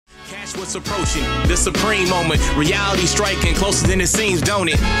Watch what's approaching, the supreme moment. Reality striking closer than it seems, don't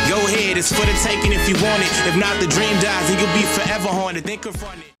it? Go ahead, it's for the taking if you want it. If not, the dream dies and you'll be forever haunted. Then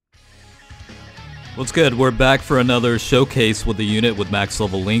confront it. What's good? We're back for another showcase with the unit with max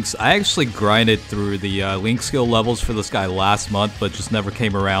level links. I actually grinded through the link skill levels for this guy last month, but just never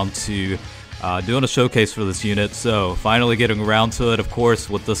came around to doing a showcase for this unit. So finally getting around to it. Of course,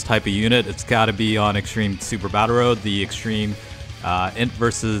 with this type of unit, it's got to be on Extreme Super Battle Road, the Extreme Int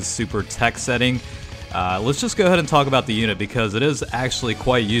versus Super Tech setting. Let's just go ahead and talk about the unit because it is actually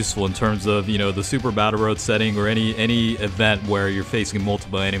quite useful in terms of, you know, the Super Battle Road setting or any event where you're facing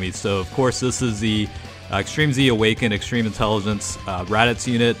multiple enemies. So of course this is the Extreme Z Awakened Extreme Intelligence Raditz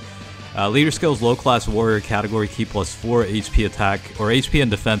unit. Leader skills, low class warrior category, key plus 4 HP attack or HP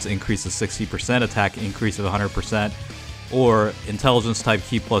and defense increase of 60%, attack increase of 100%, or intelligence type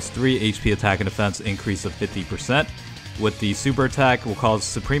key plus 3 HP attack and defense increase of 50%. With the super attack, will cause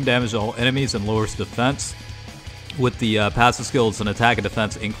supreme damage to all enemies and lowers defense. With the passive skill, it's an attack and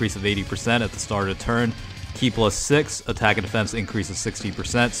defense increase of 80% at the start of the turn. Key plus 6, attack and defense increase of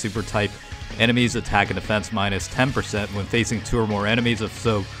 60%. Super type enemies, attack and defense minus 10% when facing 2 or more enemies.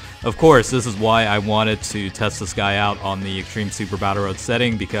 So, of course, this is why I wanted to test this guy out on the Extreme Super Battle Road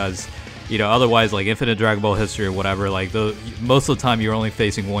setting because, you know, otherwise, like Infinite Dragon Ball history or whatever, like most of the time you're only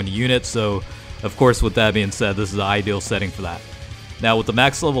facing one unit. So, of course, with that being said, this is the ideal setting for that. Now, with the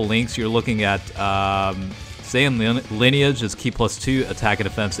max level links, you're looking at Saiyan Lineage is key plus 2, attack and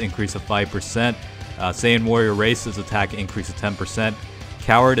defense increase of 5%. Saiyan Warrior Race is attack increase of 10%.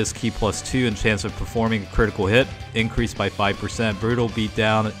 Coward is key plus 2 and chance of performing a critical hit, increased by 5%. Brutal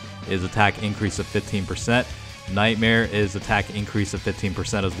Beatdown is attack increase of 15%. Nightmare is attack increase of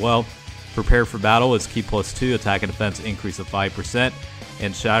 15% as well. Prepare for Battle is key plus 2, attack and defense increase of 5%.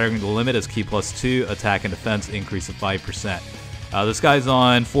 And Shattering the Limit is key plus 2, attack and defense increase of 5%. This guy's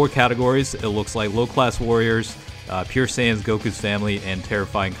on 4 categories. It looks like low class warriors, pure Saiyans, Goku's family, and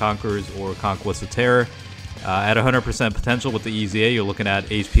terrifying Conquerors or Conquest of Terror. At 100% potential with the EZA, you're looking at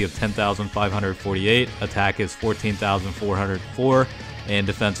HP of 10,548, attack is 14,404, and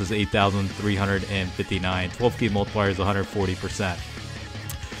defense is 8,359. 12 key multiplier is 140%.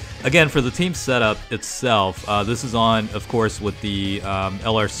 Again, for the team setup itself, this is on, of course, with the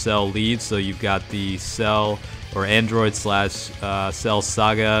LR Cell lead. So you've got the Cell or Android / Cell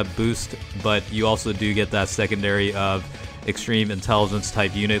Saga boost, but you also do get that secondary of Extreme Intelligence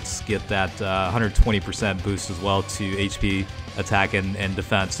type units, get that 120% boost as well to HP, attack, and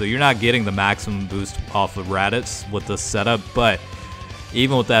defense. So you're not getting the maximum boost off of Raditz with this setup, but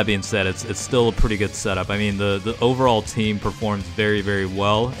even with that being said, it's still a pretty good setup. I mean, the overall team performs very, very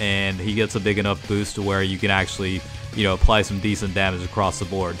well, and he gets a big enough boost to where you can actually, you know, apply some decent damage across the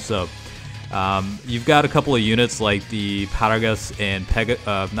board. So you've got a couple of units like the Paragus and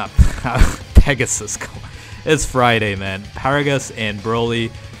not Pegasus. It's Friday, man. Paragus and Broly,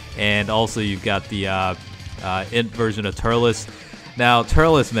 and also you've got the Int version of Turles. Now,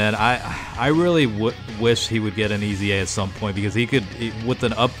 Turles, man, I really wish he would get an EZA at some point because he could, with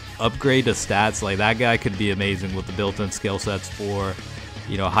an upgrade to stats, like that guy could be amazing with the built-in skill sets for,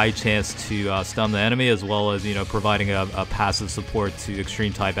 you know, high chance to stun the enemy as well as, you know, providing a passive support to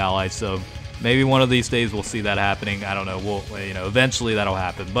extreme type allies. So maybe one of these days we'll see that happening. I don't know. You know, eventually that'll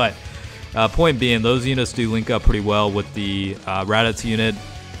happen. But point being, those units do link up pretty well with the Raditz unit.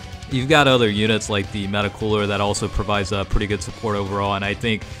 You've got other units like the Metacooler that also provides pretty good support overall, and I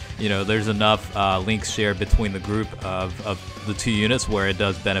think, you know, there's enough links shared between the group of the 2 units where it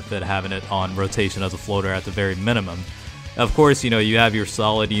does benefit having it on rotation as a floater at the very minimum. Of course, you know, you have your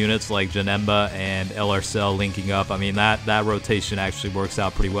solid units like Janemba and LR Cell linking up. I mean, that rotation actually works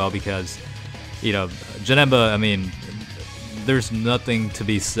out pretty well because, you know, Janemba, I mean, there's nothing to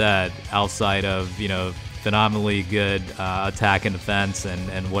be said outside of, you know, phenomenally good attack and defense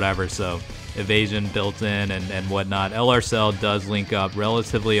and whatever, so evasion built in and whatnot. LR Cell does link up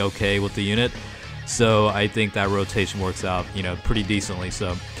relatively okay with the unit, so I think that rotation works out, you know, pretty decently.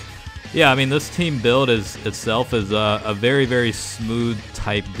 So yeah, I mean, this team build itself is a very, very smooth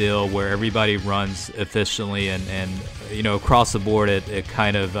type deal where everybody runs efficiently and you know, across the board it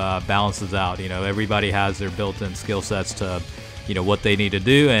kind of balances out. You know, everybody has their built-in skill sets to, you know, what they need to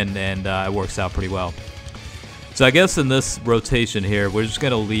do, and it works out pretty well. So I guess in this rotation here, we're just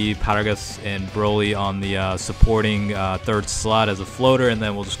going to leave Paragus and Broly on the supporting 3rd slot as a floater, and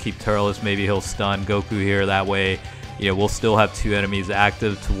then we'll just keep Turles. Maybe he'll stun Goku here. That way, you know, we'll still have 2 enemies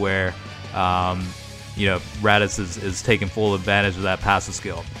active to where, you know, Raditz is taking full advantage of that passive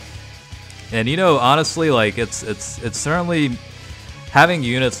skill. And, you know, honestly, like, it's certainly, having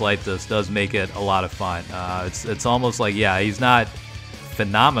units like this does make it a lot of fun. It's almost like, yeah, he's not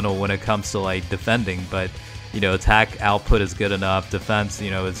phenomenal when it comes to like defending, but attack output is good enough. Defense,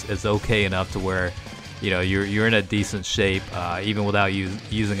 is okay enough to where you're in a decent shape, even without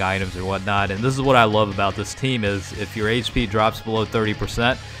using items or whatnot. And this is what I love about this team is if your HP drops below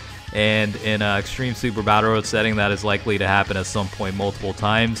 30%, and in an extreme super battle road setting that is likely to happen at some point multiple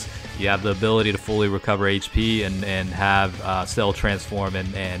times, you have the ability to fully recover HP and have cell transform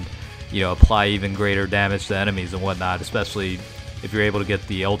and apply even greater damage to enemies and whatnot, especially if you're able to get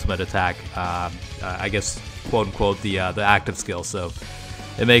the ultimate attack, I guess quote unquote the active skill. So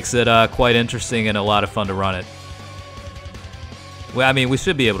it makes it quite interesting and a lot of fun to run it. Well, I mean, we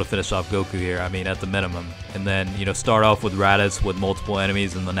should be able to finish off Goku here, I mean, at the minimum. And then, start off with Raditz with multiple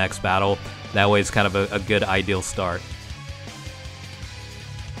enemies in the next battle. That way it's kind of a good ideal start.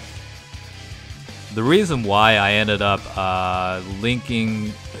 The reason why I ended up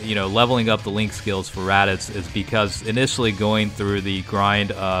leveling up the link skills for Raditz is because initially going through the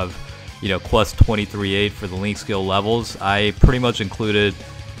grind of, quest 23.8 for the link skill levels, I pretty much included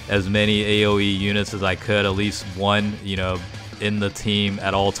as many AoE units as I could, at least one, in the team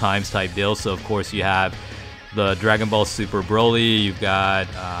at all times type deal. So of course you have the Dragon Ball Super Broly, you've got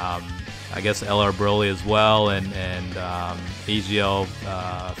I guess LR Broly as well, and AGL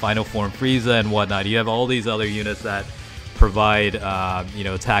Final Form Frieza and whatnot. You have all these other units that provide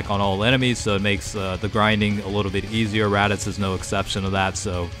attack on all enemies, so it makes the grinding a little bit easier. Raditz is no exception to that,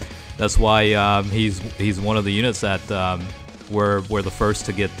 so that's why he's one of the units that were the first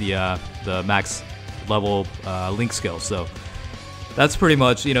to get the max level link skill. So that's pretty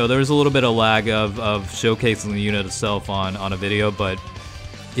much, there's a little bit of lag of showcasing the unit itself on a video, but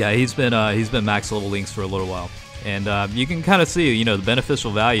yeah, he's been max level links for a little while, and you can kind of see, the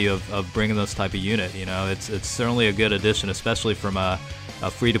beneficial value of bringing this type of unit. It's certainly a good addition, especially from a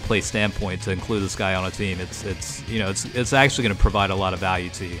free-to-play standpoint, to include this guy on a team. It's actually going to provide a lot of value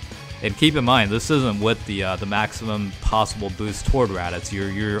to you. And keep in mind, this isn't with the maximum possible boost toward Raditz.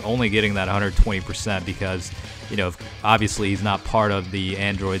 You're only getting that 120% because, obviously he's not part of the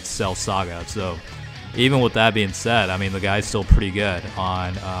Android Cell Saga. So even with that being said, I mean, the guy's still pretty good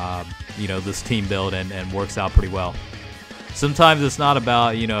on, this team build and works out pretty well. Sometimes it's not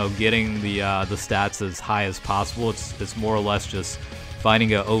about, getting the stats as high as possible. It's more or less just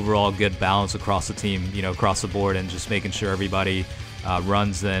finding an overall good balance across the team, across the board, and just making sure everybody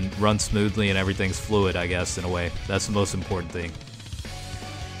runs smoothly and everything's fluid, I guess, in a way. That's the most important thing.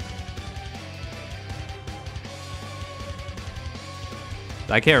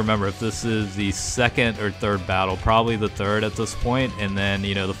 I can't remember if this is the second or third battle, probably the third at this point, and then,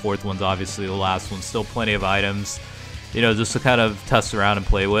 the fourth one's obviously the last one. Still plenty of items, just to kind of test around and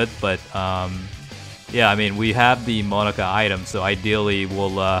play with, but yeah, I mean, we have the Monica item, so ideally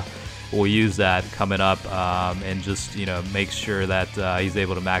we'll use that coming up, and just make sure that he's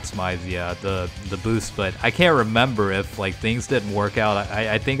able to maximize the boost. But I can't remember if like things didn't work out.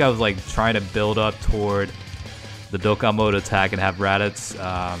 I think I was like trying to build up toward the Dokkan mode attack and have Raditz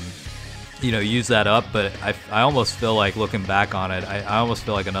use that up, but I almost feel like, looking back on it, I almost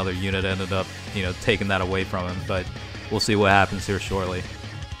feel like another unit ended up taking that away from him. But we'll see what happens here shortly.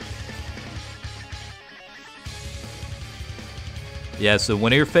 Yeah, so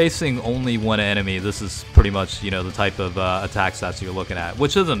when you're facing only one enemy, this is pretty much, the type of attack stats you're looking at,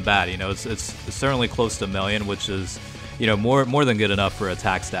 which isn't bad. It's certainly close to 1 million, which is, more than good enough for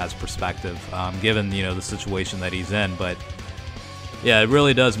attack stats perspective, given, the situation that he's in. But yeah, it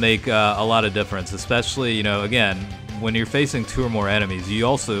really does make a lot of difference, especially, again, when you're facing 2 or more enemies. You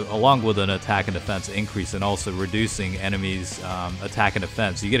also, along with an attack and defense increase and also reducing enemies' attack and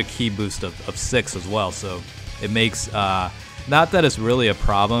defense, you get a key boost of 6 as well. So it makes... not that it's really a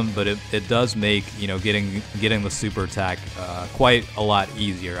problem, but it does make, getting the super attack quite a lot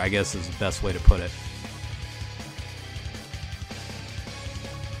easier, I guess is the best way to put it.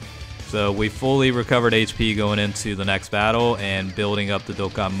 So we fully recovered HP going into the next battle and building up the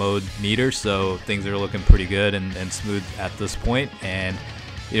Dokkan mode meter, so things are looking pretty good and smooth at this point. And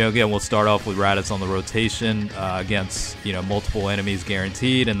again, we'll start off with Raditz on the rotation against multiple enemies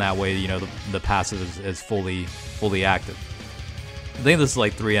guaranteed, and that way the passive is fully active. I think this is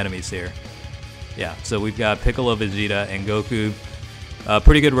like 3 enemies here. Yeah, so we've got Piccolo, Vegeta, and Goku.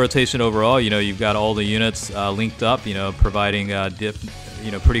 Pretty good rotation overall. You've got all the units linked up, providing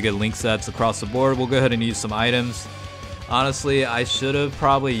pretty good link sets across the board. We'll go ahead and use some items. Honestly, I should have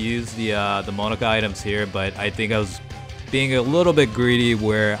probably used the Monica items here, but I think I was being a little bit greedy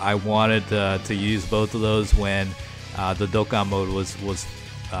where I wanted to use both of those when the Dokkan mode was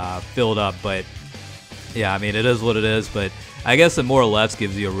filled up. But yeah, I mean, it is what it is, but I guess it more or less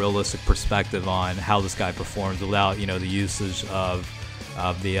gives you a realistic perspective on how this guy performs without, the usage of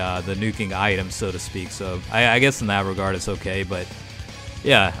the nuking item, so to speak. So I guess in that regard it's okay, but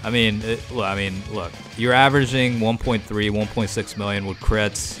yeah, I mean, look, you're averaging 1.3, 1.6 million with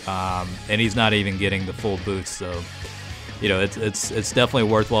crits, and he's not even getting the full boost. So, you know, it's definitely a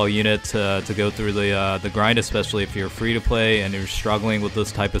worthwhile unit to go through the grind, especially if you're free to play and you're struggling with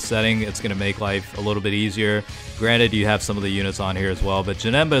this type of setting. It's going to make life a little bit easier. Granted, you have some of the units on here as well, but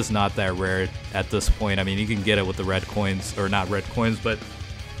Janemba is not that rare at this point. I mean, you can get it with the red coins, or not red coins, but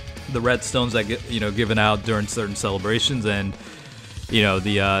the red stones that get, you know, given out during certain celebrations. And you know,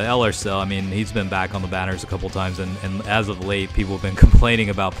 the LR cell, I mean, he's been back on the banners a couple times, and as of late, people have been complaining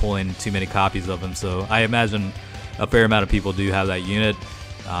about pulling too many copies of him. So I imagine a fair amount of people do have that unit.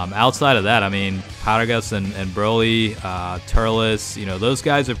 Outside of that, I mean, Powdergus and Broly, Turles, you know, those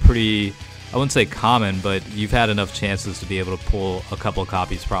guys are pretty, I wouldn't say common, but you've had enough chances to be able to pull a couple of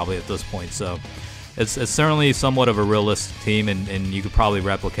copies probably at this point. So it's certainly somewhat of a realistic team, and you could probably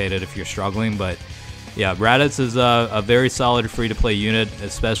replicate it if you're struggling. But yeah, Raditz is a very solid free-to-play unit,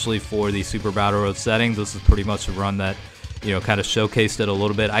 especially for the Super Battle Road setting. This is pretty much a run that, you know, kind of showcased it a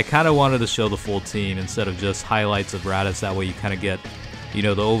little bit. I kind of wanted to show the full team instead of just highlights of Raditz. That way you kind of get, you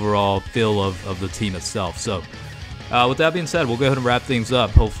know, the overall feel of the team itself. So with that being said, we'll go ahead and wrap things up.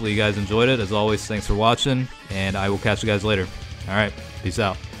 Hopefully you guys enjoyed it. As always, thanks for watching, and I will catch you guys later. All right, peace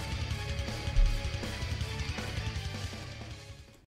out.